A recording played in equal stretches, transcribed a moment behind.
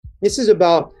This is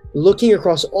about looking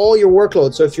across all your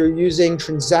workloads. So if you're using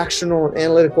transactional and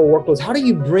analytical workloads, how do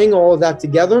you bring all of that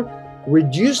together,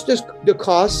 reduce the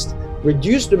cost,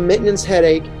 reduce the maintenance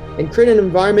headache, and create an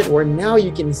environment where now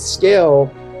you can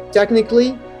scale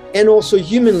technically and also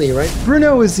humanly, right?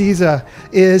 Bruno Aziza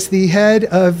is the head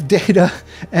of data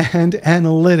and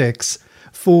analytics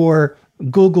for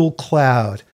Google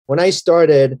Cloud. When I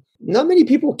started, not many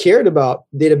people cared about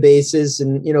databases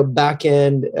and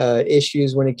back-end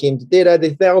issues when it came to data.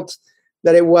 They felt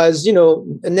that it was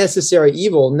a necessary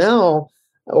evil. Now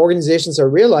organizations are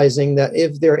realizing that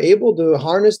if they're able to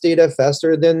harness data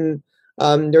faster than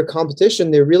their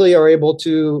competition, they really are able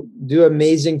to do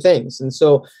amazing things. And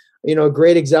so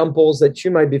great examples that you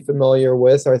might be familiar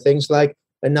with are things like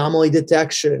anomaly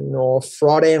detection or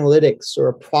fraud analytics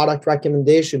or product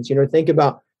recommendations. Think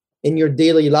about in your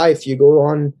daily life, you go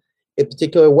on a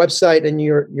particular website and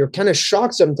you're kind of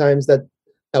shocked sometimes that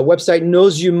that website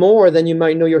knows you more than you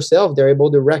might know yourself. They're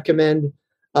able to recommend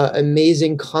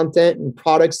amazing content and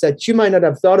products that you might not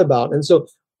have thought about. And so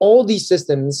all these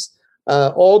systems,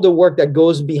 all the work that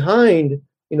goes behind,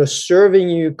 serving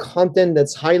you content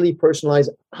that's highly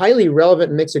personalized, highly relevant,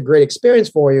 and makes a great experience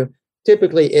for you,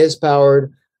 typically is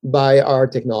powered by our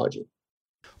technology.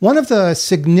 One of the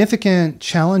significant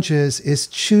challenges is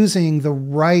choosing the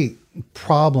right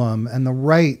problem and the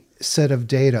right set of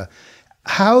data.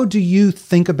 How do you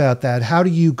think about that? How do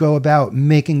you go about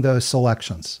making those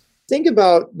selections? Think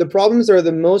about the problems that are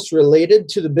the most related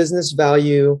to the business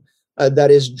value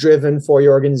that is driven for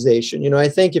your organization. I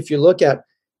think if you look at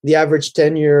the average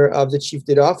tenure of the chief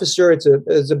data officer,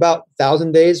 it's about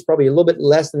 1,000 days, probably a little bit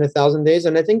less than 1,000 days.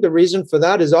 And I think the reason for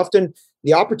that is often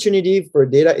the opportunity for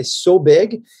data is so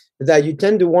big that you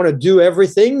tend to want to do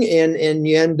everything, and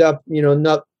you end up,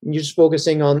 not you're just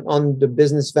focusing on the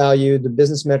business value, the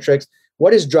business metrics,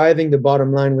 what is driving the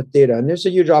bottom line with data. And there's a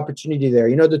huge opportunity there.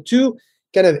 The two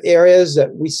kind of areas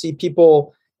that we see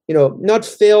people, not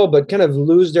fail, but kind of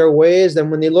lose their ways.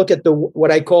 And when they look at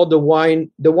what I call the why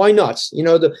nots,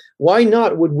 the why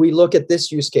not would we look at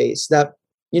this use case that,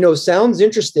 sounds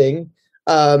interesting,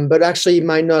 but actually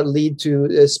might not lead to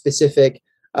a specific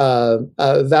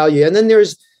value. And then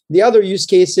there's the other use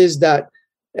cases that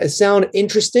sound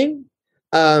interesting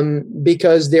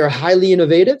because they're highly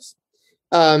innovative,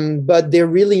 but they're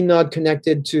really not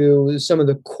connected to some of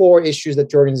the core issues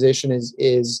that your organization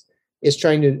is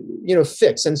trying to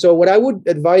fix. And so what I would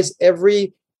advise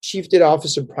every chief data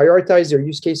officer prioritize their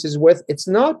use cases with, it's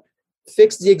not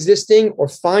fix the existing or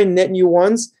find net new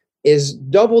ones, is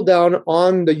double down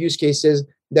on the use cases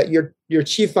that your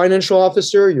chief financial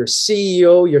officer, your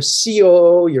CEO, your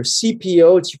COO, your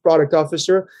CPO, chief product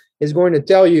officer, is going to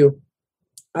tell you,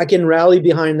 I can rally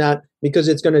behind that because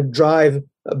it's going to drive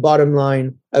a bottom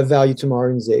line of value to my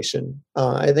organization.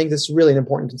 I think that's really an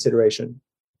important consideration.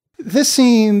 This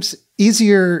seems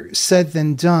easier said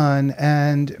than done,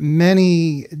 and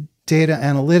many data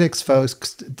analytics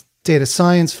folks, data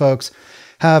science folks,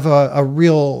 have a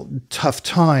real tough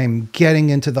time getting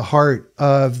into the heart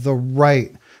of the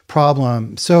right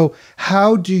problem. So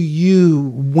how do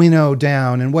you winnow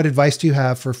down, and what advice do you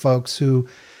have for folks who,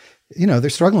 they're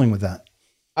struggling with that?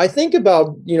 I think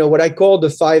about, what I call the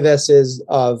 5 S's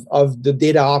of the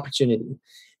data opportunity.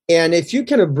 And if you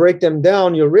kind of break them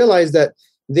down, you'll realize that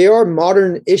they are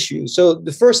modern issues. So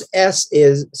the first S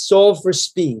is solve for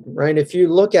speed, right? If you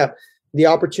look at the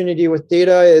opportunity with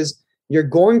data is you're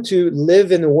going to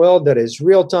live in a world that is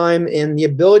real time, and the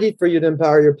ability for you to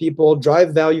empower your people,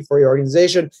 drive value for your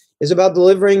organization is about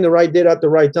delivering the right data at the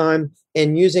right time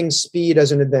and using speed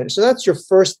as an advantage. So that's your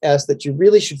first S that you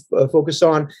really should focus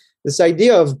on. This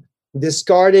idea of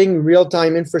discarding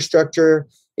real-time infrastructure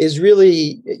is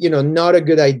really, not a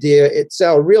good idea. It's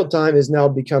how real-time is now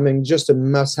becoming just a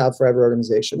must-have for every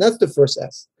organization. That's the first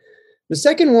S. The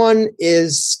second one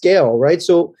is scale, right?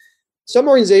 So some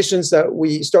organizations that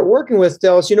we start working with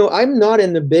tell us, I'm not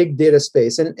in the big data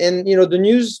space. And the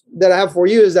news that I have for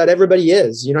you is that everybody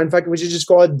is. In fact, we should just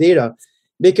call it data.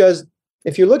 Because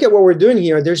if you look at what we're doing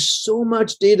here, there's so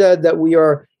much data that we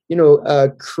are,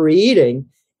 creating.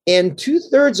 And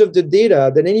 2/3 of the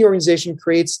data that any organization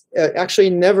creates actually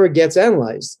never gets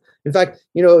analyzed. In fact,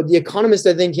 The Economist,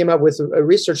 I think, came up with a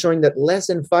research showing that less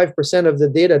than 5% of the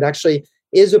data that actually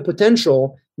is a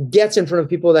potential gets in front of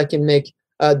people that can make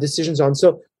decisions on.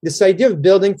 So this idea of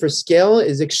building for scale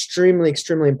is extremely,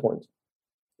 extremely important.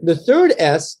 The third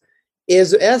S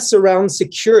is S around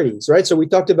securities, right? So we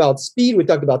talked about speed, we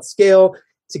talked about scale.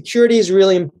 Security is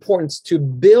really important to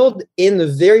build in the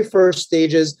very first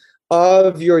stages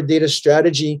of your data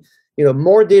strategy.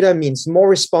 More data means more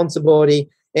responsibility.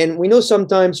 And we know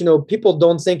sometimes, people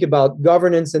don't think about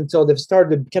governance until they've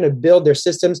started to kind of build their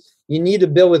systems. You need to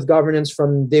build with governance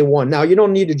from day one. Now, you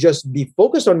don't need to just be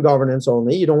focused on governance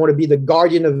only. You don't want to be the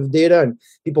guardian of data and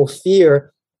people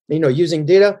fear, using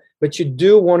data, but you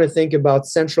do want to think about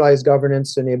centralized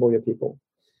governance to enable your people.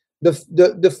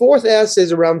 The fourth S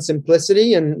is around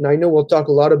simplicity. And I know we'll talk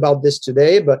a lot about this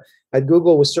today, but at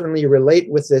Google, we certainly relate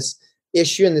with this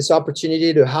issue and this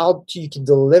opportunity to how you can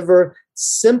deliver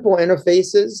simple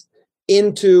interfaces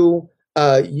into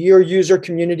your user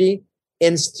community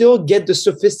and still get the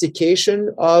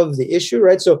sophistication of the issue,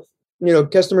 right? So,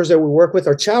 customers that we work with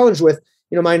are challenged with,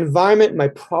 my environment, my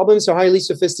problems are highly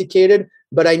sophisticated,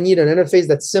 but I need an interface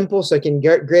that's simple so I can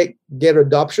get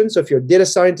adoption. So if you're a data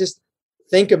scientist,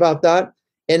 think about that.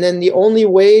 And then the only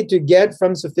way to get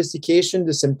from sophistication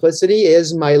to simplicity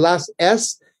is my last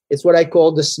S. It's what I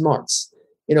call the smarts.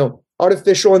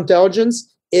 Artificial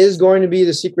intelligence is going to be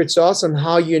the secret sauce on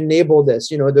how you enable this.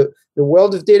 The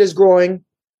world of data is growing.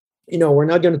 We're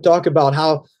not going to talk about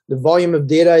how the volume of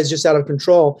data is just out of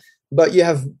control, but you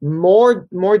have more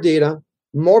data,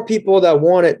 more people that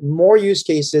want it, more use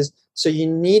cases. So you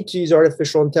need to use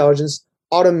artificial intelligence,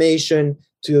 automation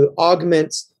to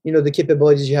augment, the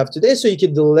capabilities you have today so you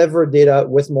can deliver data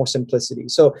with more simplicity.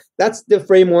 So that's the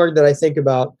framework that I think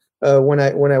about when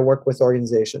I work with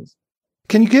organizations.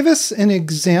 Can you give us an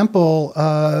example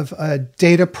of a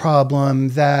data problem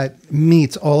that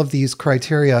meets all of these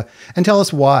criteria and tell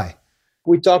us why?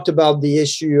 We talked about the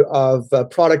issue of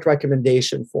product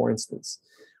recommendation, for instance,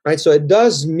 right? So it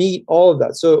does meet all of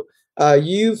that. So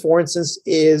you, for instance,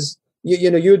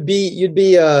 you'd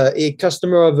be a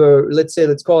customer of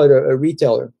let's call it a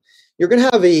retailer. You're going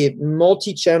to have a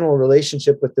multi-channel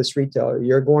relationship with this retailer.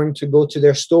 You're going to go to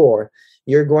their store.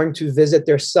 You're going to visit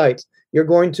their site. You're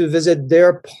going to visit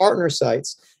their partner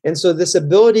sites. And so this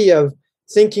ability of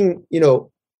thinking,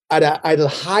 at a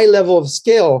high level of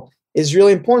scale is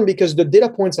really important because the data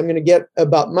points I'm going to get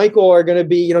about Michael are going to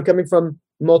be, coming from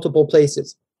multiple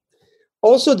places.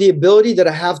 Also, the ability that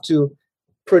I have to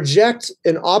project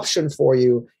an option for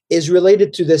you is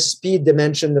related to the speed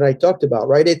dimension that I talked about,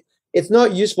 right? It's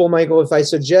not useful, Michael, if I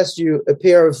suggest you a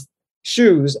pair of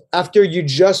shoes after you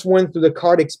just went through the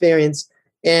cart experience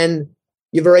and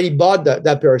you've already bought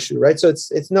that pair of shoes, right? So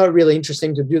it's not really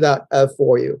interesting to do that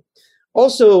for you.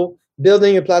 Also,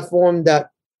 building a platform that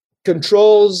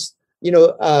controls,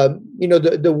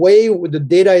 the way the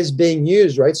data is being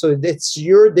used, right? So it's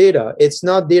your data. It's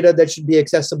not data that should be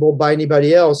accessible by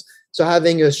anybody else. So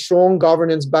having a strong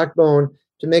governance backbone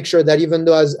to make sure that even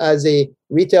though as a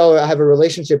retailer, I have a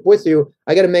relationship with you,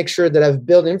 I got to make sure that I've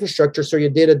built infrastructure so your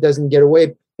data doesn't get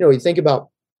away. You think about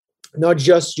not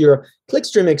just your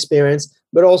clickstream experience,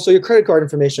 but also your credit card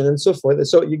information and so forth.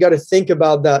 So you got to think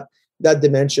about that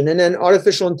dimension. And then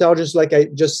artificial intelligence, like I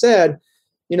just said,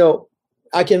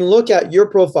 I can look at your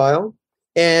profile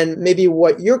and maybe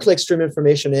what your clickstream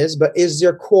information is, but is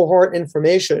there cohort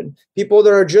information? People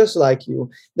that are just like you,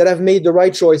 that have made the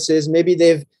right choices. Maybe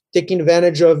they've taken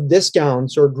advantage of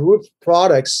discounts or group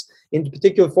products into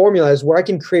particular formulas where I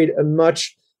can create a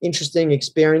much interesting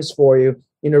experience for you.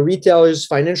 Retailers,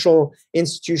 financial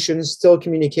institutions,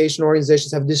 telecommunication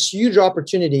organizations have this huge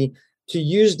opportunity to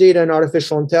use data and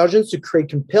artificial intelligence to create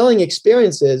compelling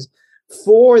experiences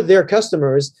for their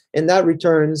customers, and that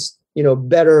returns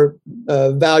better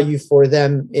value for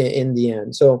them in the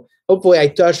end. So hopefully I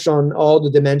touched on all the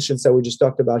dimensions that we just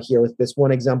talked about here with this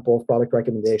one example of product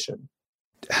recommendation.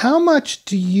 How much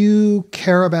do you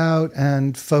care about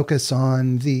and focus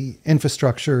on the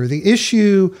infrastructure? The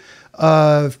issue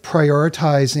of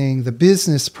prioritizing the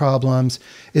business problems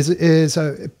is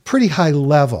a pretty high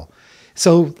level.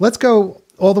 So let's go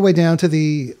all the way down to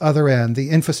the other end,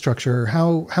 the infrastructure.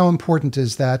 How important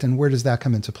is that, and where does that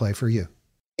come into play for you?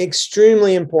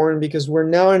 Extremely important, because we're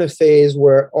now in a phase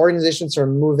where organizations are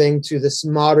moving to this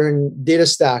modern data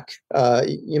stack.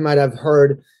 You might have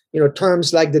heard,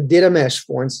 terms like the data mesh,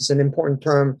 for instance, an important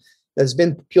term that's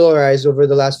been popularized over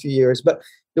the last few years. But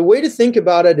the way to think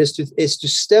about it is to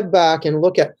step back and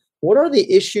look at what are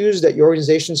the issues that your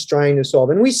organization is trying to solve.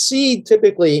 And we see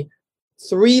typically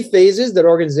 3 phases that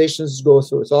organizations go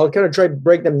through. So I'll kind of try to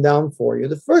break them down for you.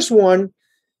 The first one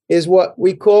is what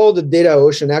we call the data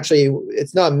ocean. Actually,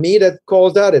 it's not me that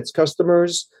calls that, it's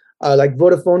customers. Like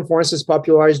Vodafone, for instance,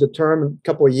 popularized the term a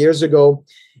couple of years ago.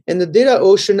 And the data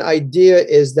ocean idea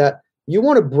is that you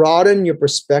want to broaden your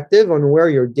perspective on where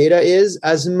your data is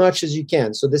as much as you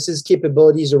can. So this is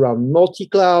capabilities around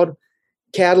multi-cloud,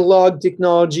 catalog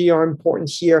technology are important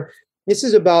here. This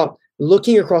is about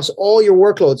looking across all your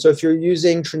workloads. So if you're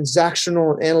using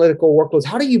transactional analytical workloads,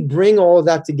 how do you bring all of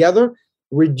that together,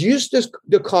 reduce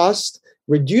the cost,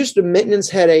 reduce the maintenance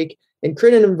headache, and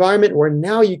create an environment where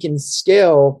now you can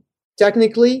scale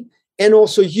technically and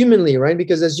also humanly, right?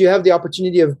 Because as you have the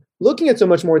opportunity of looking at so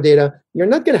much more data, you're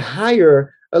not going to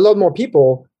hire a lot more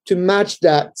people to match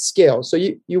that scale. So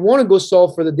you want to go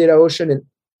solve for the data ocean. And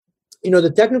the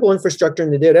technical infrastructure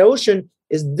in the data ocean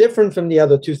is different from the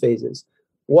other two phases.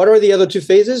 What are the other two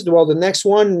phases? Well, the next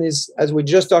one is, as we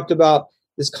just talked about,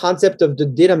 this concept of the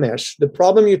data mesh. The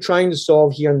problem you're trying to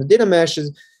solve here in the data mesh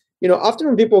is, often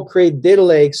when people create data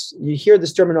lakes, you hear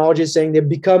this terminology saying they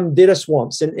become data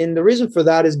swamps. And the reason for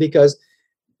that is because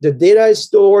the data is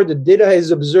stored, the data is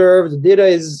observed, the data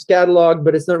is cataloged,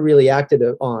 but it's not really acted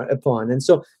upon. And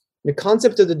so the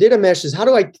concept of the data mesh is, how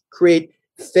do I create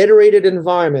federated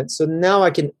environments so now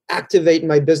I can activate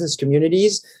my business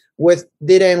communities with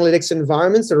data analytics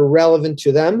environments that are relevant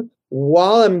to them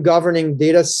while I'm governing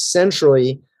data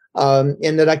centrally,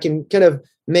 and that I can kind of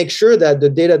make sure that the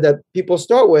data that people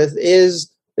start with is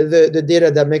the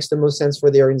data that makes the most sense for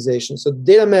the organization. So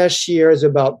data mesh here is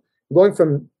about going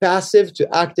from passive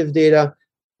to active data.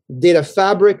 Data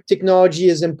fabric technology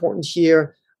is important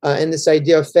here, and this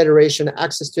idea of federation,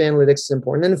 access to analytics is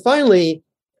important. And finally,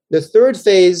 the third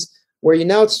phase, where you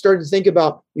now start to think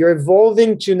about, you're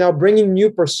evolving to now bringing new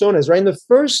personas, right? In the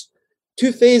first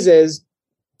two phases,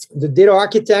 the data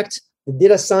architect, the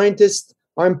data scientist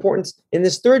are important. In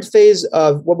this third phase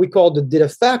of what we call the data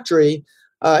factory,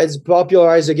 it's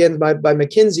popularized again by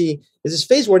McKinsey, is this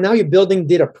phase where now you're building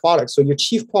data products. So your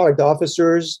chief product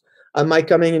officers might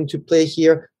coming into play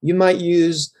here. You might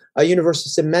use a universal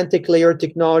semantic layer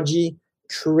technology,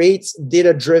 creates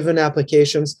data-driven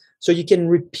applications. So you can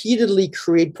repeatedly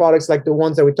create products like the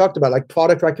ones that we talked about, like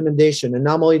product recommendation,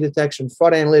 anomaly detection,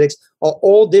 fraud analytics, are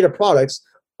all data products,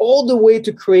 all the way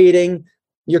to creating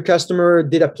your customer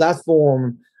data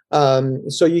platform.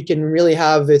 So you can really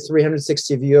have a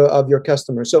 360 view of your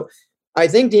customer. So I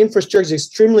think the infrastructure is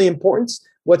extremely important.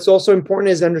 What's also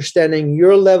important is understanding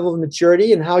your level of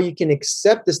maturity and how you can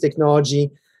accept this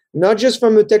technology, not just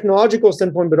from a technological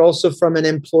standpoint, but also from an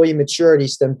employee maturity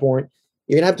standpoint.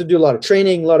 You're going to have to do a lot of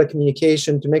training, a lot of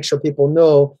communication to make sure people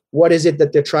know what is it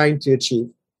that they're trying to achieve.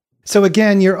 So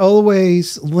again, you're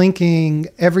always linking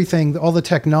everything, all the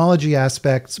technology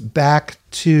aspects, back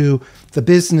to the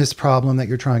business problem that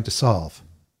you're trying to solve.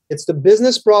 It's the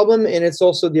business problem, and it's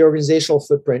also the organizational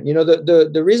footprint.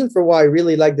 The reason for why I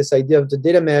really like this idea of the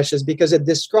data mesh is because it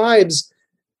describes,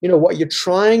 what you're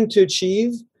trying to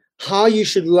achieve, how you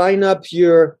should line up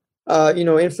your,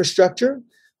 infrastructure,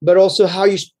 but also how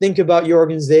you think about your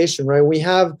organization, right? We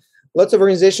have lots of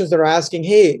organizations that are asking,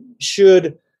 hey,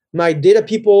 should my data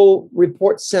people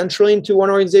report centrally into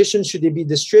one organization? Should they be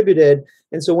distributed?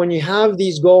 And so when you have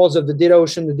these goals of the data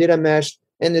ocean, the data mesh,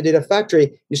 and the data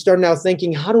factory, you start now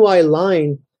thinking, how do I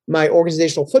align my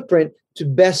organizational footprint to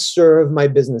best serve my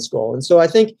business goal? And so I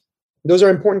think those are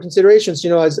important considerations.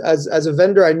 As a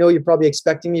vendor, I know you're probably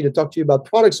expecting me to talk to you about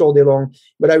products all day long,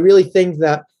 but I really think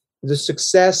that the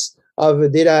success of a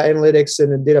data analytics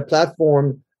and a data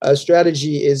platform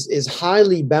strategy is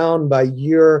highly bound by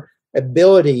your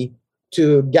ability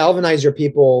to galvanize your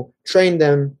people, train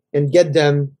them, and get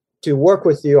them to work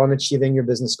with you on achieving your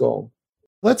business goal.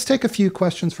 Let's take a few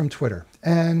questions from Twitter.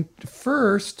 And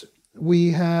first,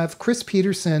 we have Chris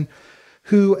Peterson,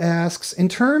 who asks, in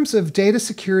terms of data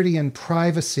security and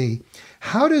privacy,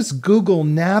 how does Google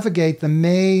navigate the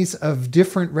maze of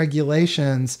different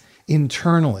regulations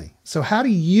internally? So how do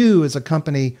you as a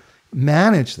company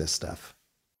manage this stuff?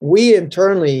 We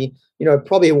internally,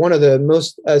 probably one of the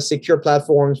most secure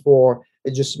platforms for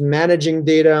just managing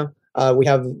data. We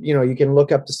have, you can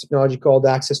look up this technology called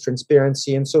Access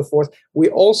Transparency and so forth. We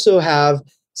also have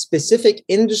specific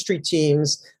industry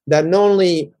teams that not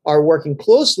only are working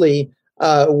closely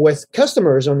with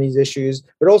customers on these issues,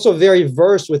 but also very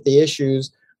versed with the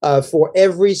issues for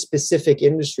every specific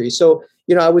industry. So,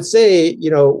 I would say,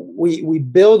 we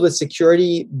build with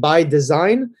security by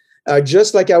design,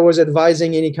 just like I was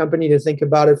advising any company to think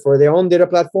about it for their own data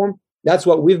platform. That's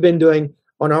what we've been doing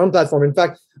on our own platform. In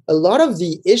fact, a lot of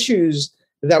the issues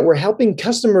that we're helping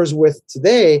customers with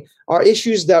today are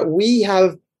issues that we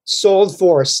have solved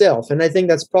for ourselves. And I think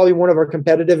that's probably one of our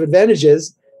competitive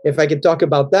advantages, if I could talk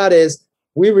about that, is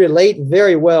we relate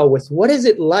very well with what is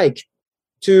it like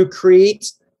to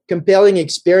create compelling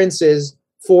experiences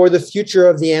for the future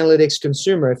of the analytics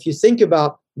consumer. If you think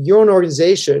about your own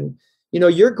organization,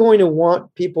 you're going to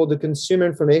want people to consume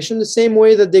information the same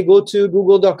way that they go to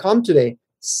google.com today.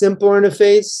 Simple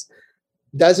interface,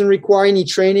 doesn't require any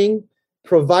training,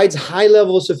 provides high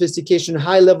level of sophistication,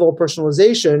 high level of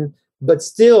personalization, but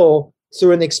still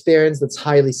through an experience that's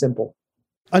highly simple.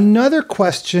 Another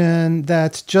question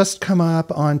that's just come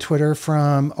up on Twitter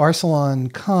from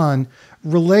Arsalan Khan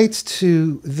relates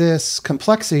to this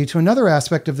complexity, to another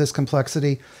aspect of this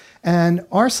complexity. And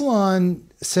Arsalan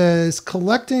says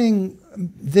collecting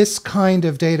this kind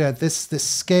of data, this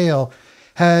scale,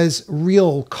 has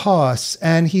real costs.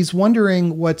 And he's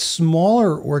wondering what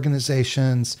smaller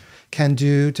organizations can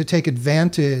do to take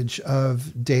advantage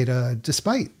of data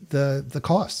despite the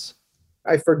costs.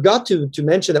 I forgot to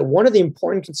mention that one of the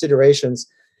important considerations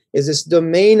is this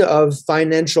domain of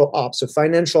financial ops, so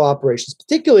financial operations,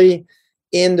 particularly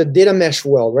in the data mesh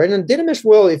world, right? In the data mesh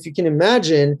world, if you can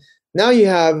imagine, now you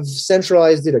have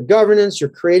centralized data governance, you're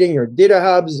creating your data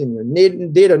hubs and your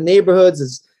data neighborhoods,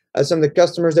 as some of the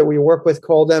customers that we work with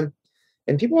call them.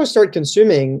 And people will start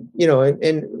consuming,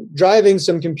 and driving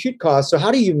some compute costs. So how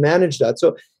do you manage that?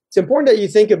 So it's important that you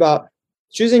think about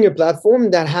choosing a platform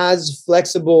that has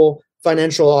flexible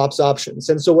financial ops options.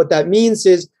 And so what that means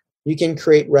is you can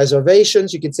create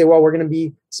reservations. You can say, well, we're going to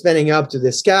be spending up to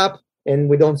this cap and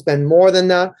we don't spend more than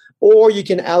that. Or you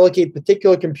can allocate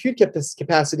particular compute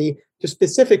capacity to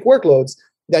specific workloads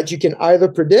that you can either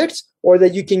predict or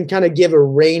that you can kind of give a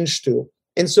range to.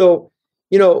 And so,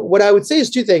 what I would say is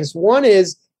two things. One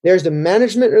is there's the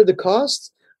management of the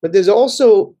cost, but there's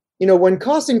also, when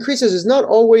cost increases, it's not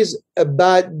always a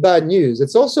bad news.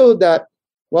 It's also that,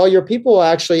 well, your people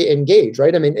actually engage,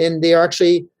 right? I mean, and they are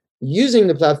actually using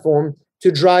the platform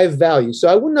to drive value. So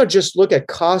I would not just look at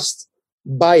cost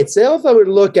by itself. I would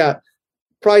look at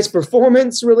price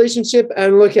performance relationship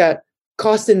and look at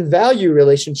cost and value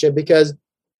relationship, because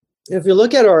if you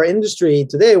look at our industry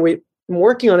today, we've been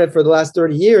working on it for the last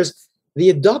 30 years, the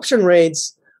adoption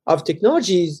rates of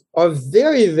technologies are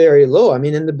very, very low. I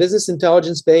mean, in the business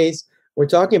intelligence space, we're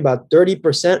talking about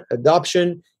 30%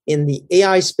 adoption. In the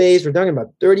AI space, we're talking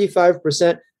about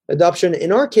 35% adoption.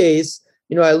 In our case,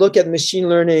 I look at machine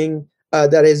learning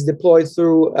that is deployed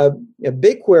through a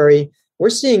BigQuery. We're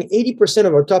seeing 80%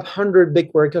 of our top 100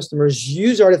 BigQuery customers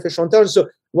use artificial intelligence. So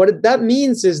what that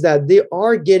means is that they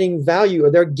are getting value,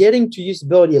 or they're getting to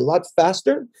usability a lot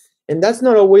faster. And that's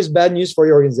not always bad news for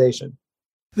your organization.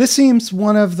 This seems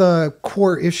one of the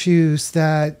core issues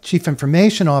that chief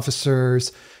information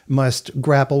officers must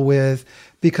grapple with,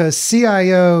 because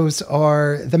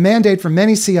the mandate for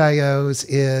many CIOs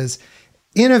is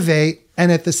innovate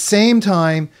and at the same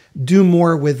time do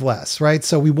more with less, right?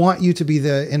 So we want you to be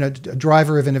a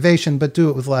driver of innovation, but do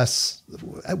it with less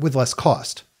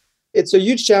cost. It's a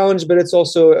huge challenge, but it's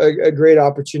also a great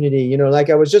opportunity. Like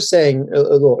I was just saying a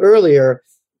little earlier,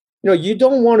 you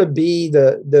don't want to be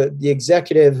the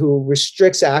executive who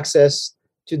restricts access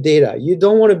to data. You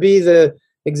don't want to be the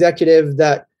executive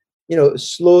that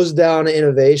slows down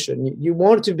innovation. You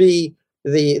want to be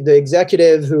the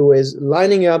executive who is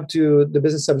lining up to the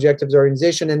business objectives of the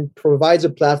organization and provides a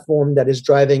platform that is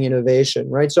driving innovation,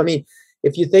 right? So, I mean,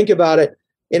 if you think about it,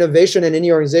 innovation in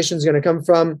any organization is going to come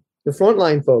from the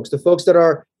frontline folks, the folks that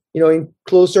are, in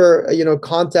closer,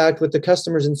 contact with the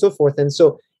customers and so forth. And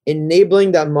so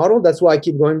enabling that model, that's why I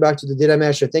keep going back to the data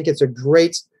mesh. I think it's a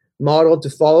great model to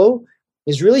follow,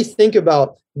 is really think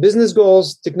about business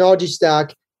goals, technology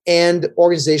stack, and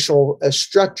organizational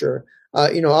structure.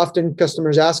 Often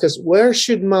customers ask us, where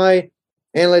should my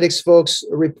analytics folks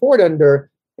report under?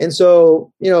 And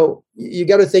so, you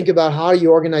got to think about how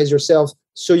you organize yourself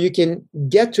so you can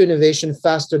get to innovation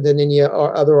faster than any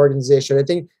other organization. I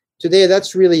think today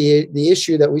that's really the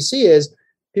issue that we see is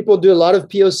people do a lot of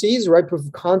POCs, right, proof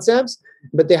of concepts,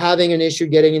 but they're having an issue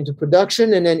getting into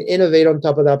production and then innovate on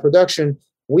top of that production.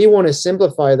 We want to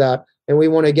simplify that, and we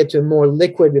want to get to a more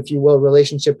liquid, if you will,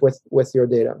 relationship with your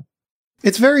data.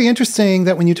 It's very interesting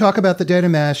that when you talk about the data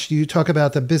mesh, you talk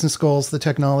about the business goals, the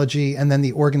technology, and then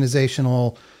the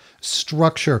organizational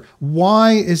structure.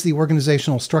 Why is the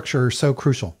organizational structure so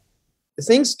crucial?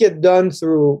 Things get done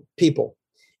through people,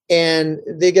 and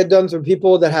they get done through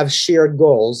people that have shared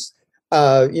goals.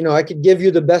 I could give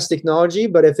you the best technology,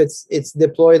 but if it's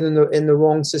deployed in the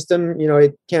wrong system,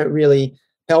 it can't really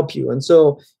help you. And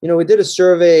so, we did a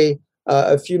survey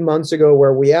a few months ago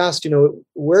where we asked,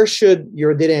 where should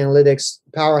your data analytics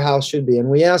powerhouse should be? And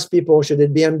we asked people, should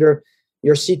it be under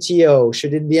your CTO?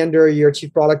 Should it be under your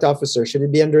chief product officer? Should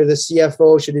it be under the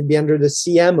CFO? Should it be under the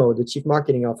CMO, the chief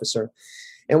marketing officer?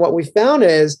 And what we found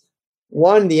is,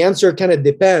 one, the answer kind of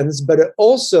depends, but it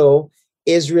also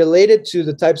is related to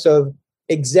the types of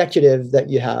executive that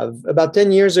you have. About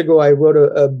 10 years ago, I wrote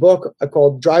a book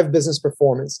called Drive Business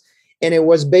Performance. And it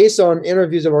was based on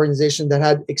interviews of organizations that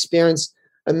had experienced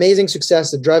amazing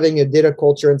success at driving a data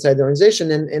culture inside the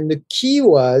organization. And the key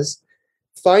was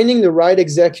finding the right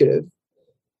executive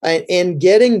and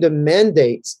getting the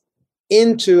mandates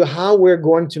into how we're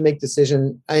going to make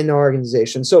decisions in our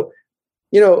organization. So,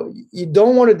 you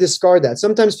don't want to discard that.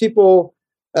 Sometimes people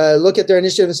look at their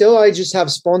initiative and say, oh, I just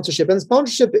have sponsorship. And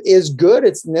sponsorship is good,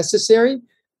 it's necessary.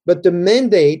 But the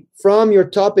mandate from your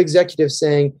top executive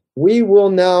saying, we will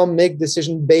now make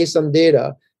decisions based on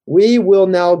data. We will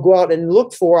now go out and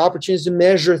look for opportunities to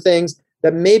measure things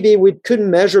that maybe we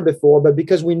couldn't measure before, but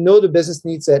because we know the business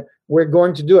needs it, we're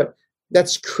going to do it.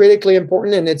 That's critically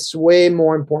important, and it's way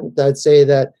more important, I'd say,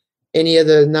 that any of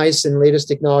the nice and latest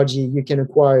technology you can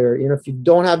acquire. If you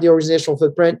don't have the organizational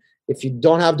footprint, if you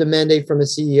don't have the mandate from a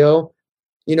CEO,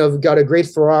 you've got a great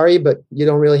Ferrari, but you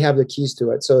don't really have the keys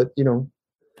to it. So,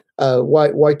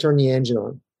 why turn the engine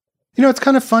on? It's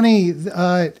kind of funny.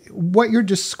 What you're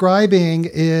describing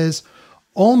is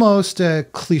almost a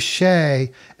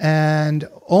cliche and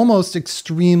almost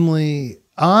extremely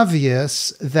obvious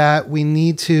that we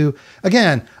need to,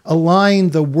 again,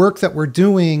 align the work that we're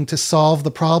doing to solve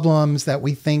the problems that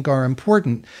we think are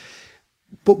important.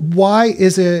 But why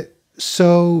is it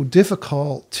so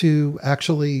difficult to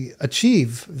actually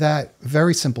achieve that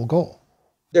very simple goal?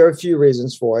 There are a few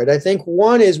reasons for it. I think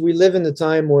one is we live in the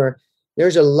time where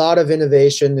there's a lot of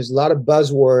innovation, there's a lot of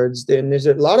buzzwords, and there's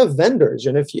a lot of vendors.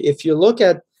 And if you look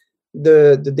at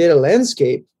the data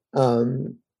landscape,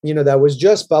 that was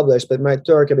just published by Mike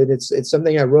Turk. I mean, it's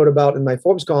something I wrote about in my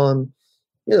Forbes column.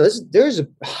 There's a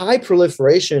high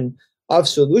proliferation of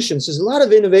solutions. There's a lot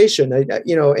of innovation,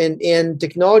 and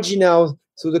technology now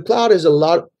through the cloud is a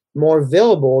lot more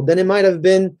available than it might have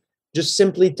been just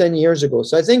simply 10 years ago.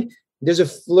 So I think there's a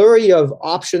flurry of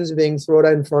options being thrown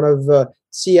out in front of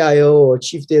CIO or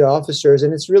chief data officers,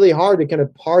 and it's really hard to kind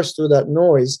of parse through that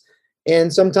noise.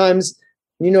 And sometimes,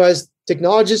 as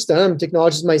technologists, and I'm a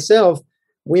technologist myself,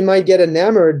 we might get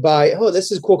enamored by, oh,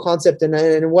 this is a cool concept,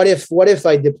 and what if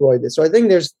I deploy this? So I think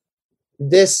there's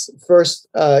this first,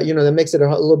 that makes it a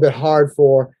little bit hard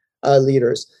for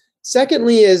leaders.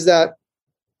 Secondly, is that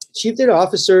chief data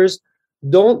officers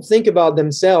don't think about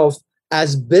themselves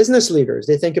as business leaders.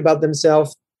 They think about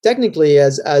themselves technically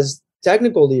as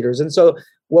technical leaders. And so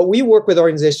what we work with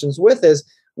organizations with is,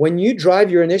 when you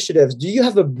drive your initiatives, do you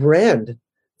have a brand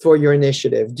for your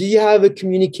initiative? Do you have a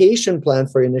communication plan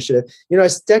for your initiative?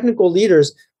 As technical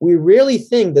leaders, we really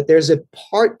think that there's a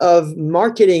part of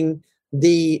marketing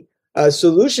the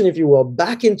solution, if you will,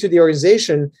 back into the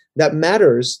organization that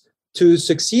matters to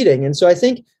succeeding. And so I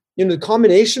think, the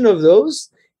combination of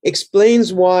those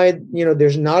explains why,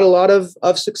 there's not a lot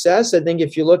of success. I think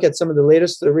if you look at some of the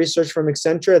latest research from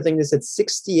Accenture, I think they said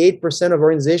 68% of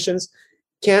organizations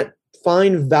can't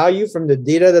find value from the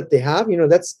data that they have.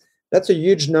 That's a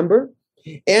huge number.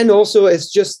 And also,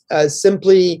 it's just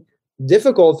simply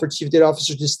difficult for chief data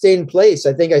officers to stay in place.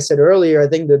 I think I said earlier, I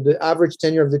think that the average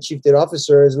tenure of the chief data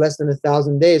officer is less than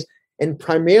 1,000 days. And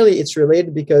primarily it's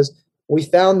related because we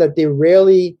found that they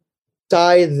rarely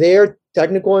tie their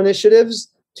technical initiatives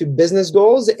to business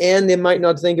goals, and they might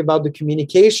not think about the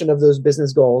communication of those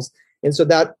business goals. And so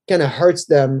that kind of hurts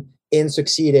them in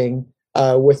succeeding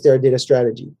with their data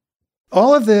strategy.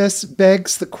 All of this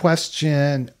begs the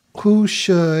question, who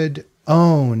should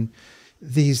own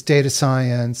these data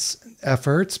science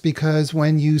efforts? Because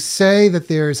when you say that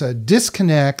there's a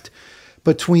disconnect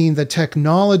between the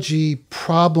technology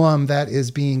problem that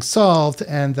is being solved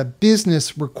and the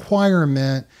business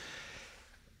requirement,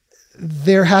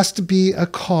 there has to be a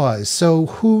cause. So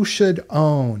who should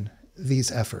own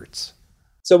these efforts?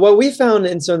 So what we found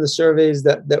in some of the surveys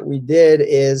that we did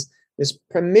is there's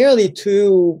primarily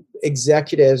two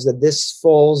executives that this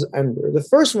falls under. The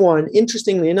first one,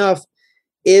 interestingly enough,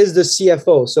 is the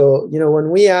CFO. So, when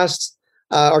we asked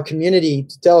our community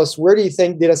to tell us, where do you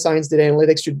think data science, data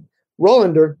analytics should roll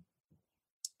under,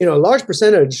 a large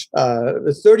percentage,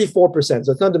 34%,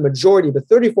 so it's not the majority, but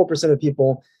 34% of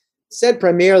people said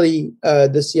primarily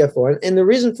the CFO. And the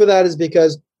reason for that is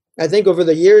because I think over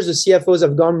the years, the CFOs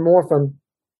have gone more from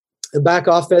the back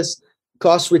office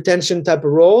cost retention type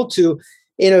of role to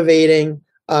innovating,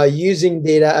 using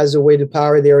data as a way to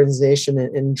power the organization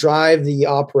and drive the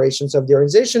operations of the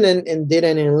organization. And data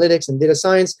and analytics and data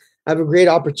science have a great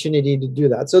opportunity to do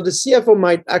that. So the CFO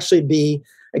might actually be,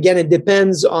 again, it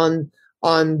depends on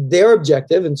their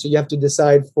objective. And so you have to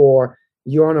decide for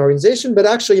your own organization, but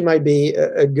actually it might be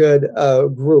a good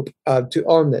group to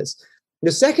own this.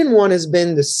 The second one has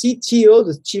been the CTO,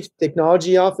 the Chief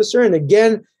Technology Officer. And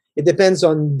again, it depends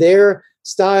on their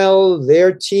style,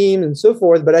 their team, and so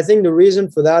forth. But I think the reason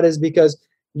for that is because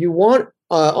you want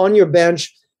on your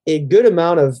bench a good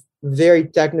amount of very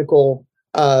technical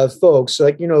folks.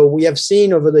 Like, we have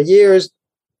seen over the years,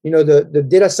 the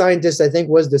data scientist, I think,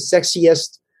 was the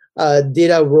sexiest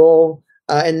data role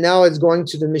and now it's going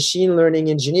to the machine learning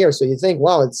engineer. So you think,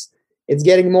 wow, it's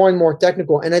getting more and more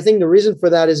technical. And I think the reason for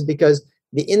that is because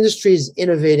the industry is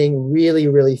innovating really,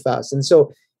 really fast. And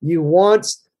so you want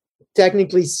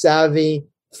technically savvy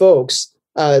folks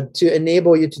to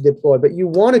enable you to deploy, but you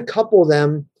want to couple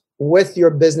them with your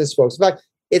business folks. In fact,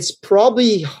 it's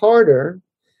probably harder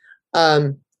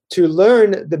to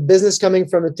learn the business coming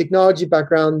from a technology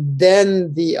background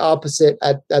than the opposite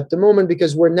at the moment,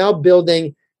 because we're now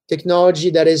building technology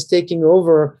that is taking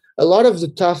over a lot of the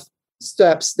tough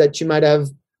steps that you might have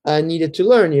needed to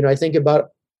learn. You know, I think about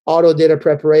auto data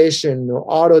preparation or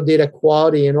auto data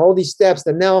quality and all these steps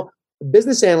that now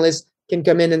business analysts can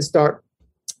come in and start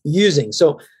using.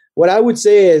 So what I would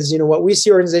say is, you know, what we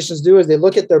see organizations do is they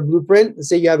look at their blueprint and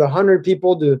say you have 100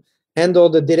 people to handle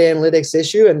the data analytics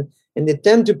issue, and they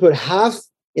tend to put half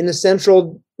in the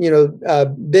central,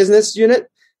 business unit,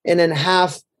 and then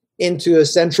half into a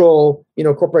central,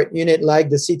 corporate unit like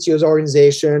the CTO's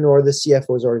organization or the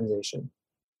CFO's organization.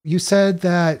 You said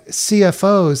that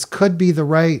CFOs could be the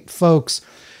right folks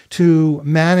to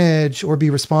manage or be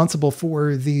responsible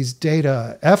for these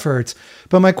data efforts.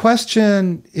 But my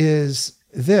question is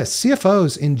this: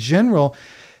 CFOs in general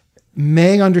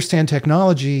may understand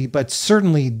technology, but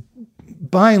certainly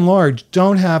by and large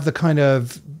don't have the kind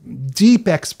of deep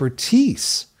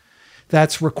expertise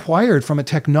that's required from a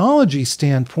technology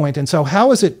standpoint. And so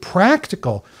how is it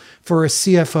practical for a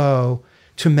CFO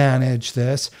to manage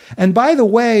this? And by the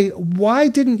way, why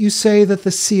didn't you say that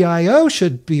the CIO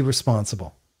should be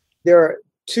responsible? There are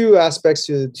two aspects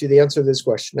to the answer to this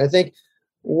question. I think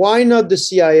why not the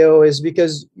CIO is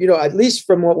because, at least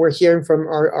from what we're hearing from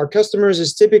our customers,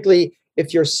 is typically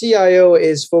if your CIO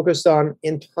is focused on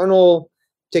internal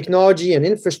technology and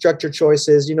infrastructure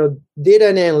choices, data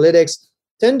and analytics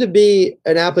tend to be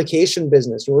an application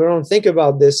business. We don't think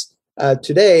about this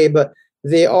today, but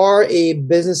they are a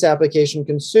business application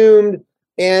consumed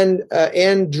and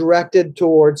directed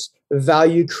towards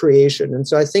value creation. And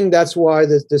so I think that's why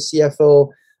the CFO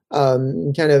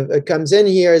kind of comes in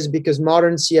here, is because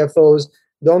modern CFOs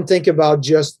don't think about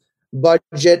just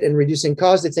budget and reducing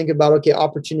costs. They think about, okay,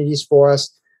 opportunities for us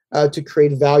to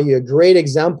create value. A great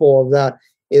example of that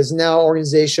is now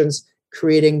organizations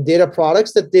creating data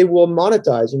products that they will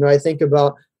monetize. I think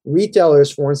about retailers,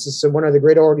 for instance. So one of the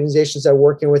great organizations that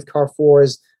working with Carrefour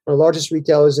is one of the largest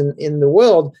retailers in the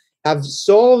world, have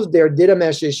solved their data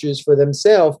mesh issues for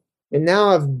themselves and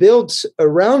now have built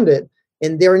around it.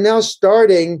 And they're now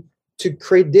starting to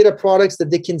create data products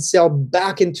that they can sell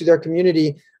back into their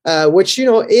community, which,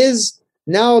 is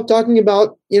now talking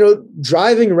about,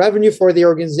 driving revenue for the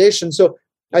organization. So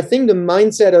I think the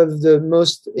mindset of the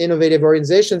most innovative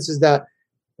organizations is that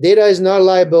data is not a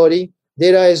liability.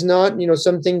 Data is not,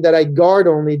 something that I guard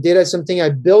only. Data is something I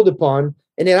build upon,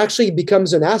 and it actually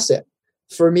becomes an asset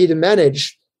for me to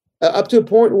manage up to a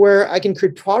point where I can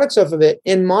create products off of it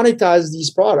and monetize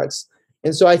these products.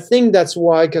 And so I think that's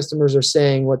why customers are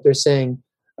saying what they're saying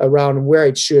around where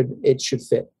it should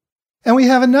fit. And we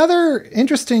have another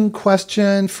interesting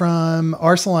question from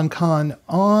Arsalan Khan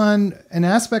on an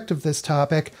aspect of this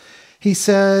topic. He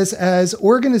says, as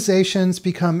organizations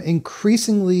become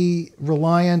increasingly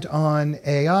reliant on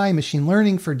AI, machine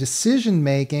learning for decision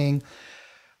making,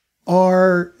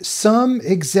 are some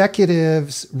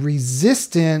executives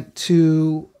resistant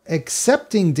to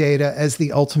accepting data as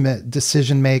the ultimate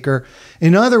decision maker?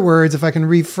 In other words, if I can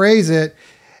rephrase it,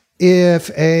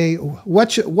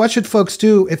 what should folks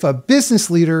do if a business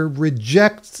leader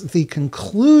rejects the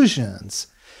conclusions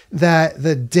that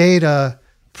the data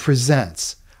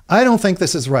presents? I don't think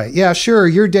this is right. Yeah, sure,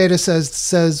 your data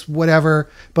says whatever,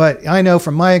 but I know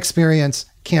from my experience,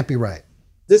 can't be right.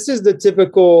 This is the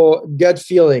typical gut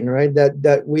feeling, right?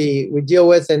 That we deal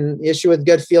with. And the issue with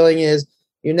gut feeling is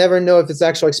you never know if it's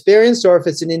actual experience or if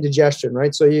it's an indigestion,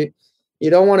 right? So you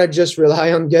don't want to just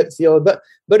rely on gut feel. But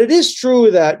it is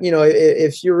true that,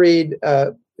 if you read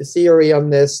theory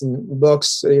on this and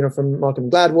books, from Malcolm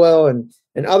Gladwell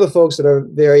and other folks that are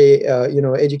very,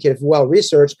 educated,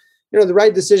 well-researched, the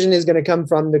right decision is going to come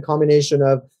from the combination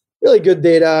of really good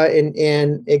data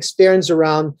and experience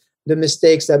around the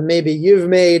mistakes that maybe you've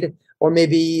made or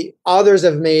maybe others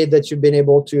have made that you've been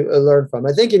able to learn from.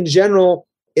 I think in general,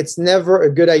 it's never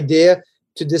a good idea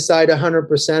to decide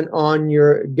 100% on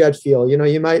your gut feel.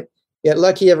 You might get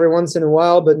lucky every once in a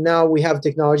while, but now we have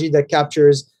technology that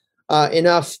captures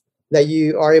enough that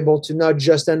you are able to not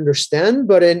just understand,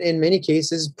 but in many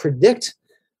cases predict.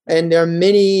 And there are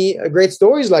many great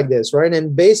stories like this, right?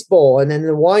 In baseball and in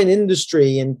the wine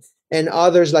industry and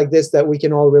others like this that we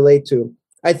can all relate to.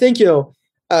 I think, you're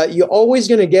always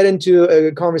going to get into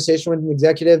a conversation with an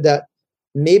executive that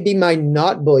maybe might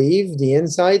not believe the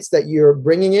insights that you're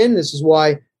bringing in. This is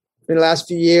why in the last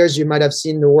few years, you might have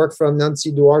seen the work from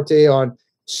Nancy Duarte on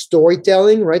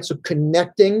storytelling, right? So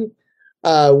connecting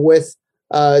with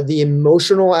the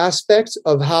emotional aspects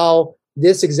of how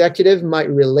this executive might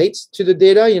relate to the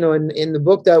data. In the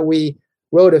book that we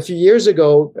wrote a few years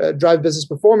ago, Drive Business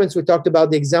Performance, we talked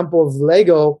about the example of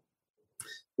Lego,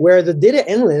 where the data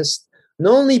analyst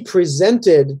not only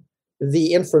presented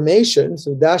the information,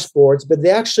 so dashboards, but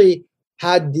they actually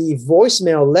had the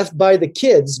voicemail left by the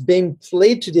kids being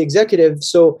played to the executive.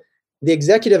 So the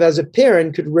executive as a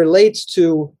parent could relate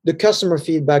to the customer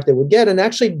feedback they would get, and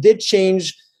actually did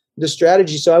change the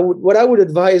strategy. So what I would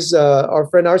advise our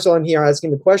friend Arsalan here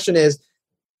asking the question is,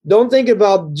 don't think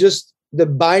about just the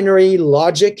binary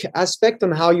logic aspect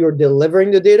on how you're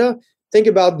delivering the data. Think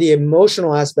about the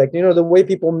emotional aspect, the way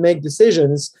people make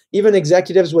decisions, even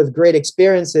executives with great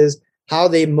experiences, how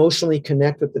they emotionally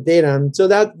connect with the data. And so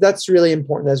that's really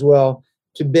important as well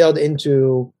to build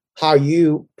into how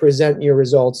you present your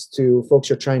results to folks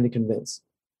you're trying to convince.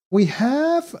 We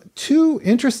have two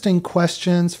interesting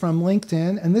questions from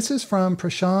LinkedIn, and this is from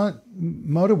Prashant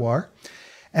Modawar.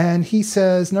 And he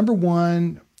says, number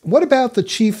one, what about the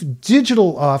chief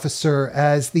digital officer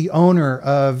as the owner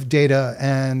of data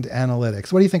and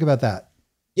analytics? What do you think about that?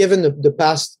 Given the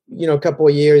past, couple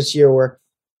of years here where,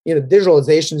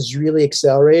 digitalization is really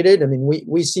accelerated. I mean,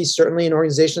 we see certainly in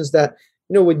organizations that,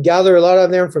 would gather a lot of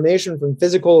their information from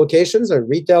physical locations, like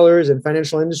retailers and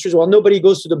financial industries. Well, nobody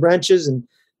goes to the branches and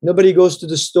nobody goes to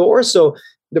the store. So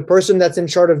the person that's in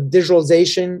charge of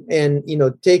digitalization and,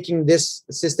 taking this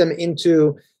system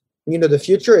into, the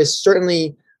future is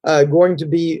certainly going to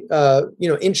be,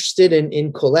 interested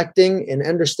in collecting and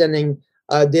understanding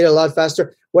data a lot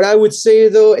faster. What I would say,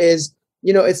 though, is,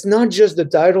 it's not just the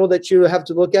title that you have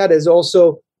to look at, is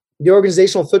also the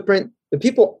organizational footprint. The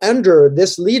people under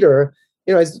this leader,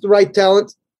 is it the right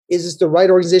talent? Is this the right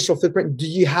organizational footprint? Do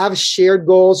you have shared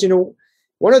goals?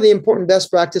 One of the important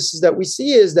best practices that we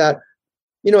see is that,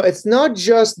 it's not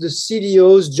just the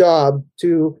CDO's job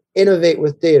to innovate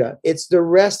with data. It's the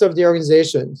rest of the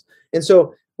organizations. And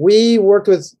so we worked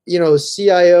with,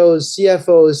 CIOs,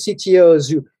 CFOs,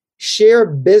 CTOs who share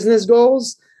business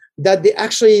goals that they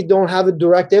actually don't have a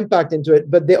direct impact into it,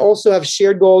 but they also have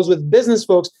shared goals with business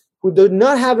folks who do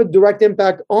not have a direct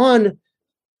impact on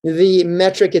the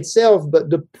metric itself. But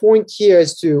the point here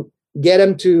is to get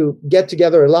them to get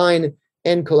together, align,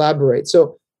 and collaborate.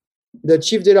 So the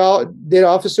chief data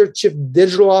officer, chief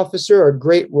digital officer are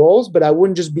great roles, but I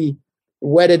wouldn't just be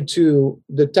wedded to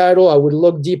the title. I would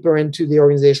look deeper into the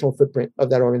organizational footprint of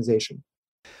that organization.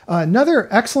 Another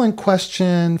excellent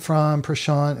question from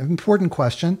Prashant, an important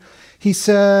question. He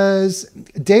says,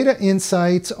 data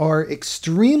insights are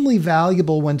extremely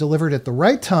valuable when delivered at the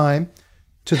right time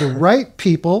to the right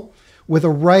people with a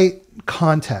right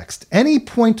context. Any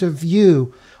point of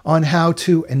view on how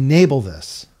to enable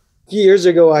this? A few years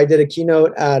ago, I did a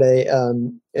keynote at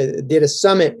a data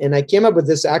summit, and I came up with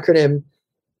this acronym,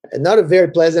 not a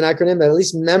very pleasant acronym, but at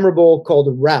least memorable,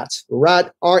 called RAT.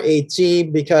 RAT, R-A-T,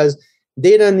 because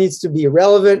data needs to be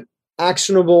relevant,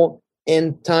 actionable,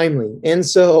 and timely. And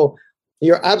so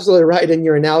you're absolutely right in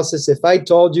your analysis. If I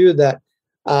told you that,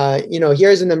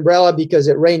 here's an umbrella because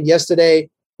it rained yesterday,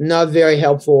 not very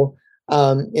helpful.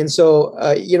 And so,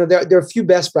 there are a few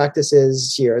best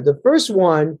practices here. The first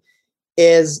one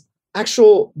is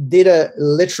actual data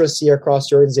literacy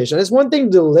across your organization. It's one thing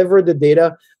to deliver the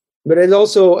data, but it's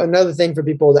also another thing for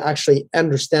people to actually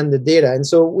understand the data. And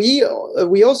so we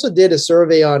also did a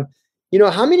survey on,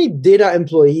 how many data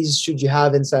employees should you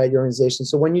have inside your organization?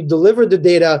 So when you deliver the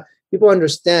data, people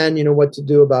understand, what to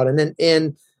do about it.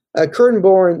 And Curtin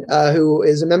Bourne, who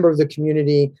is a member of the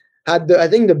community, had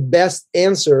the best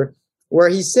answer, where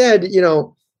he said,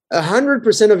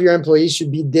 100% of your employees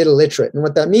should be data literate. And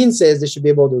what that means is they should be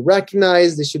able to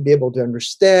recognize, they should be able to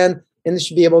understand, and they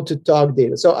should be able to talk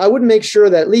data. So I would make sure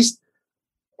that at least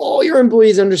all your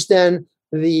employees understand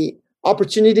the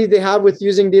opportunity they have with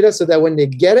using data, so that when they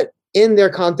get it in their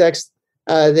context,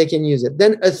 they can use it.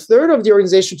 Then a third of the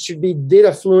organization should be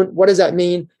data fluent. What does that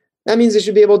mean? That means they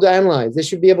should be able to analyze. They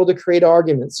should be able to create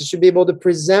arguments. They should be able to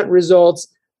present results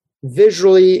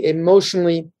visually,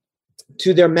 emotionally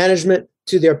to their management,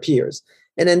 to their peers.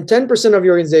 And then 10% of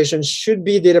your organization should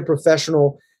be data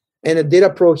professional. And a data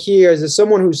pro here is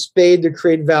someone who's paid to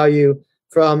create value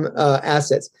from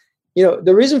assets.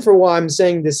 The reason for why I'm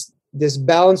saying this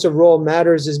balance of role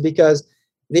matters is because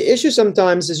the issue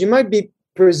sometimes is you might be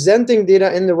presenting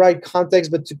data in the right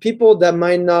context, but to people that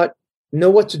might not know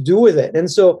what to do with it.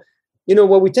 And so,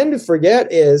 what we tend to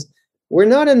forget is we're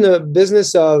not in the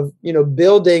business of,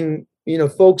 building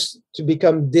folks to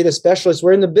become data specialists.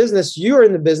 We're in the business, you're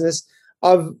in the business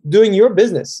of doing your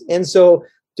business. And so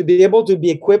to be able to be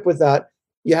equipped with that,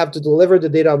 you have to deliver the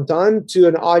data on time to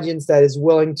an audience that is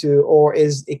willing to, or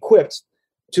is equipped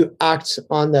to act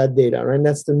on that data, right? And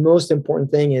that's the most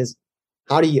important thing, is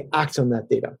how do you act on that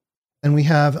data? And we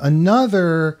have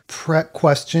another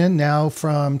question now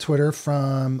from Twitter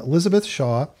from Elizabeth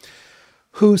Shaw,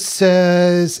 who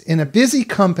says, in a busy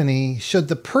company, should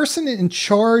the person in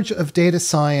charge of data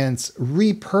science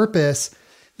repurpose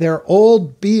their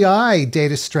old BI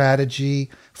data strategy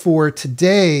for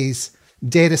today's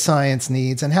data science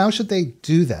needs? And how should they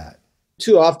do that?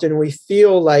 Too often we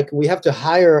feel like we have to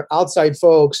hire outside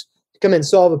folks to come and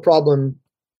solve a problem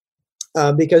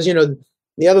because,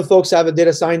 the other folks have a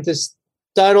data scientist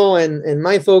title and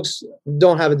my folks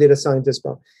don't have a data scientist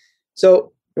title.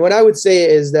 So what I would say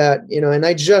is that, and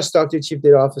I just talked to a chief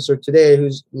data officer today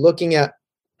who's looking at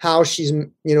how she's,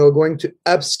 going to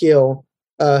upskill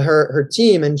her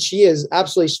team. And she is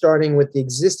absolutely starting with the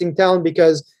existing talent,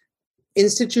 because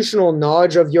institutional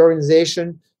knowledge of the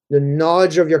organization, the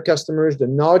knowledge of your customers, the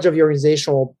knowledge of your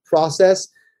organizational process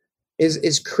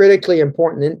is critically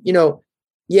important. And,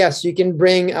 yes, you can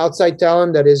bring outside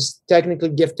talent that is technically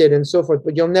gifted and so forth,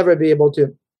 but you'll never be able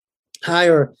to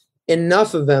hire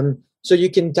enough of them so you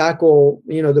can tackle,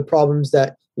 the problems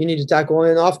that you need to tackle,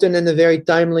 and often in a very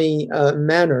timely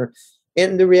manner.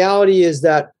 And the reality is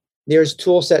that there's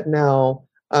tool set now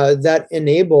that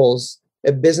enables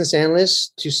a business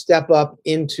analyst to step up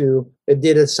into a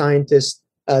data scientist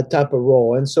type of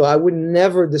role. And so I would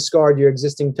never discard your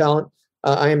existing talent.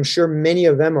 I am sure many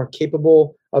of them are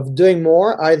capable of doing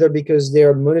more, either because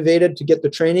they're motivated to get the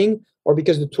training or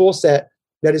because the tool set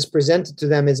that is presented to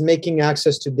them is making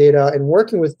access to data and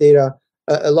working with data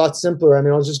a lot simpler. I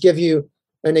mean, I'll just give you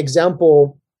an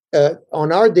example.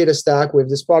 On our data stack, we have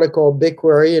this product called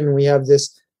BigQuery, and we have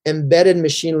this embedded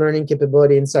machine learning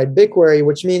capability inside BigQuery,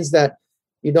 which means that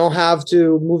you don't have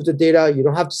to move the data, you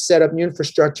don't have to set up new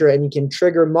infrastructure, and you can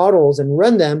trigger models and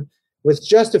run them with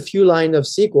just a few lines of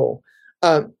SQL.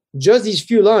 Just these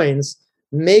few lines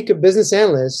make a business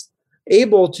analyst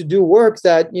able to do work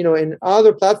that, in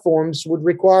other platforms would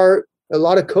require a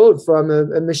lot of code from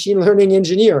a machine learning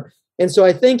engineer. And so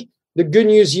I think the good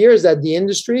news here is that the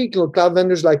industry, cloud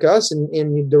vendors like us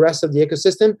and the rest of the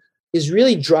ecosystem, is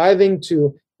really driving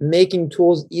to making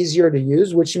tools easier to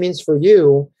use, which means for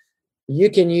you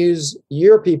can use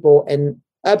your people and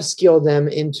upskill them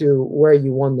into where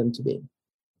you want them to be.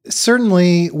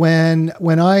 Certainly, when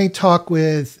I talk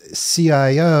with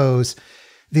CIOs,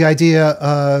 the idea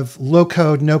of low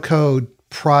code, no code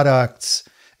products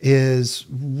is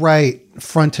right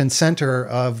front and center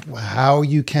of how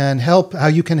you can help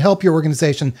your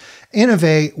organization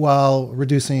innovate while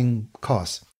reducing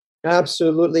costs.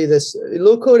 Absolutely. This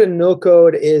low code and no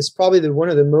code is probably one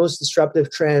of the most disruptive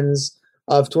trends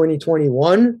of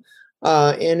 2021.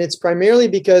 And it's primarily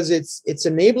because it's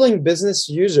enabling business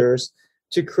users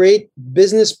to create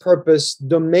business purpose,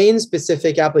 domain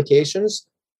specific applications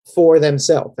for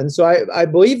themselves. And so I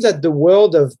believe that the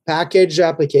world of packaged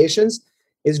applications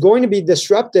is going to be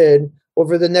disrupted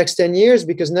over the next 10 years,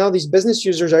 because now these business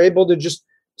users are able to just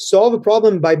solve a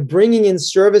problem by bringing in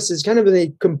services kind of in a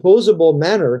composable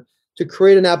manner to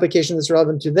create an application that's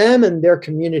relevant to them and their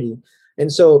community.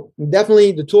 And so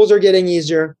definitely the tools are getting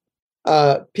easier.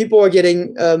 People are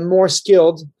getting more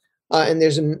skilled, and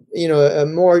there's a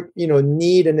more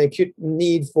need, an acute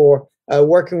need for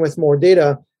working with more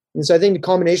data. And so I think the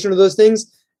combination of those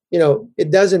things, it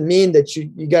doesn't mean that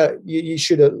you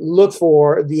should look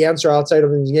for the answer outside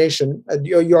of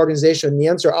your organization. The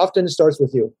answer often starts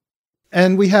with you.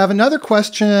 And we have another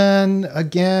question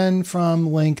again from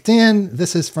LinkedIn.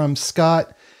 This is from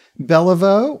Scott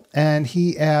Beliveau, and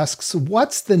he asks,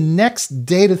 what's the next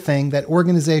data thing that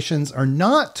organizations are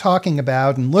not talking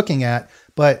about and looking at,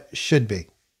 but should be?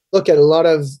 Look at a lot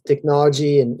of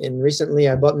technology, and recently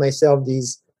I bought myself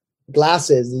these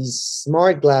glasses, these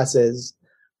smart glasses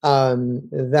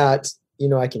that,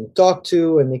 I can talk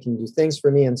to and they can do things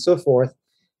for me and so forth.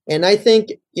 And I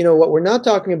think, what we're not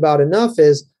talking about enough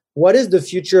is what is the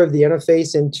future of the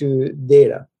interface into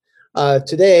data?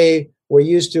 Today, we're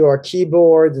used to our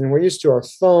keyboards and we're used to our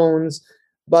phones.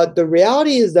 But the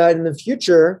reality is that in the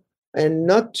future, and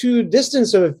not too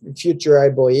distant of a future, I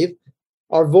believe,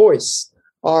 our voice,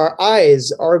 our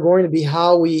eyes are going to be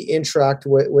how we interact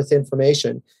with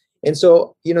information. And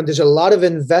so, there's a lot of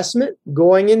investment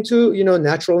going into,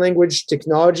 natural language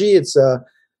technology. It's a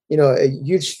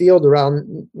huge field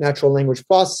around natural language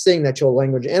processing, natural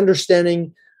language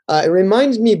understanding. It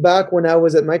reminds me back when I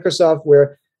was at Microsoft,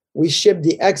 where we shipped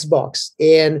the Xbox,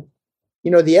 and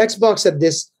the Xbox had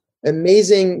this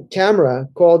amazing camera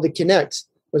called the Kinect.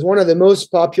 It was one of the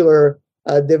most popular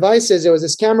devices. It was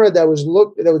this camera that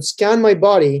would scan my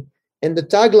body, and the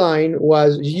tagline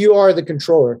was, "You are the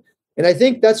controller." And I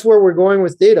think that's where we're going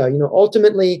with data.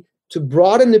 Ultimately, to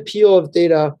broaden the appeal of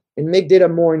data and make data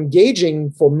more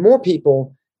engaging for more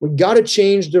people, we got to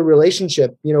change the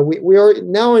relationship. We are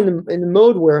now in the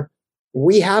mode where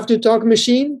we have to talk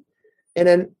machine, and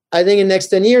then I think in the next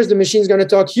 10 years, the machine's going to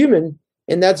talk human,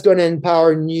 and that's going to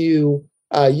empower new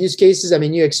use cases. I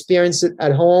mean, you experience it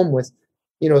at home with,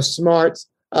 smart,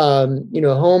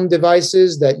 home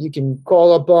devices that you can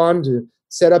call upon to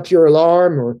set up your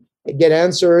alarm or get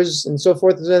answers and so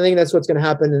forth. So I think that's what's going to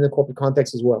happen in the corporate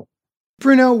context as well.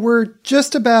 Bruno, we're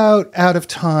just about out of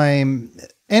time.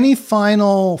 Any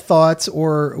final thoughts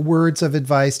or words of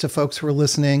advice to folks who are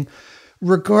listening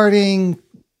regarding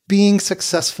being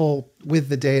successful with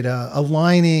the data,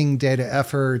 aligning data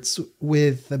efforts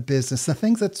with the business, the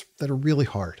things that are really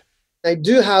hard? I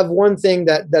do have one thing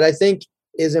that I think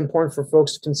is important for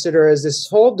folks to consider is this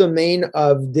whole domain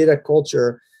of data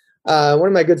culture. One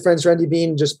of my good friends, Randy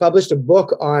Bean, just published a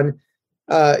book on,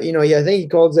 I think he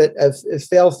calls it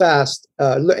 "Fail Fast"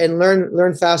 and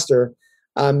learn faster.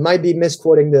 Might be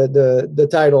misquoting the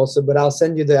title, but I'll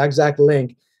send you the exact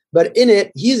link. But in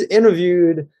it, he's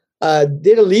interviewed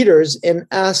data leaders and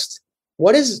asked,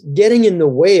 what is getting in the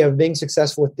way of being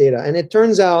successful with data? And it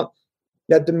turns out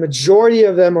that the majority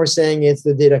of them are saying it's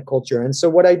the data culture. And so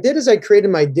what I did is I created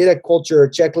my data culture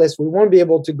checklist. We won't be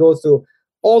able to go through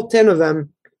all 10 of them,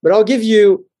 but I'll give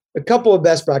you a couple of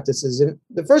best practices. And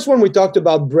the first one, we talked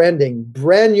about branding.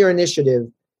 Brand your initiative.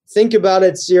 Think about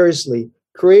it seriously.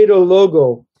 Create a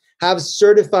logo. Have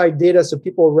certified data so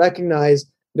people recognize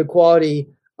the quality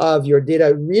of your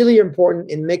data. Really important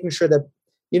in making sure that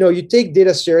you take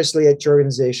data seriously at your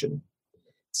organization.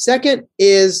 Second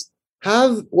is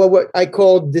have what I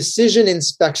call decision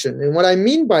inspection. And what I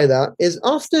mean by that is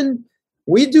often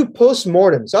we do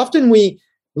postmortems. Often we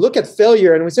look at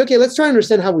failure and we say, okay, let's try and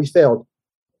understand how we failed.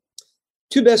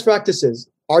 Two best practices.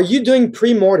 Are you doing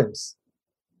pre-mortems?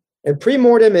 And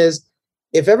pre-mortem is,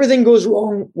 if everything goes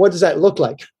wrong, what does that look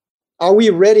like? Are we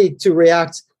ready to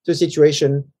react to a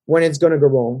situation when it's going to go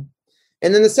wrong?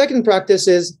 And then the second practice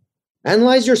is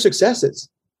analyze your successes.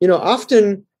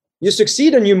 Often you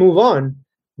succeed and you move on,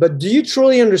 but do you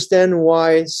truly understand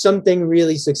why something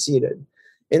really succeeded?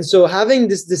 And so having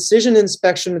this decision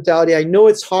inspection mentality, I know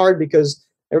it's hard because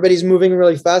everybody's moving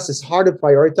really fast. It's hard to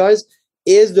prioritize,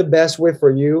 is the best way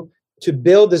for you to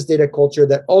build this data culture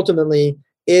that ultimately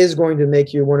is going to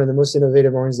make you one of the most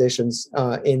innovative organizations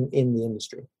in the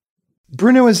industry.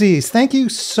 Bruno Aziz, thank you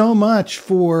so much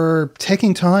for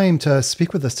taking time to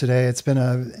speak with us today. It's been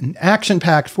an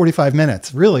action-packed 45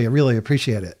 minutes. Really, I really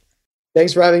appreciate it.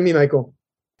 Thanks for having me, Michael.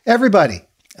 Everybody,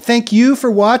 thank you for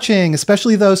watching,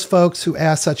 especially those folks who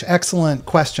asked such excellent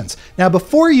questions. Now,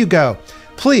 before you go,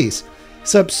 please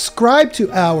subscribe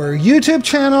to our YouTube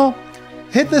channel.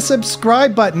 Hit the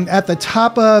subscribe button at the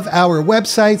top of our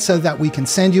website so that we can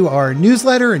send you our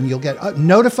newsletter and you'll get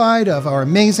notified of our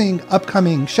amazing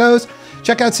upcoming shows.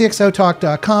 Check out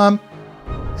cxotalk.com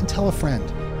and tell a friend.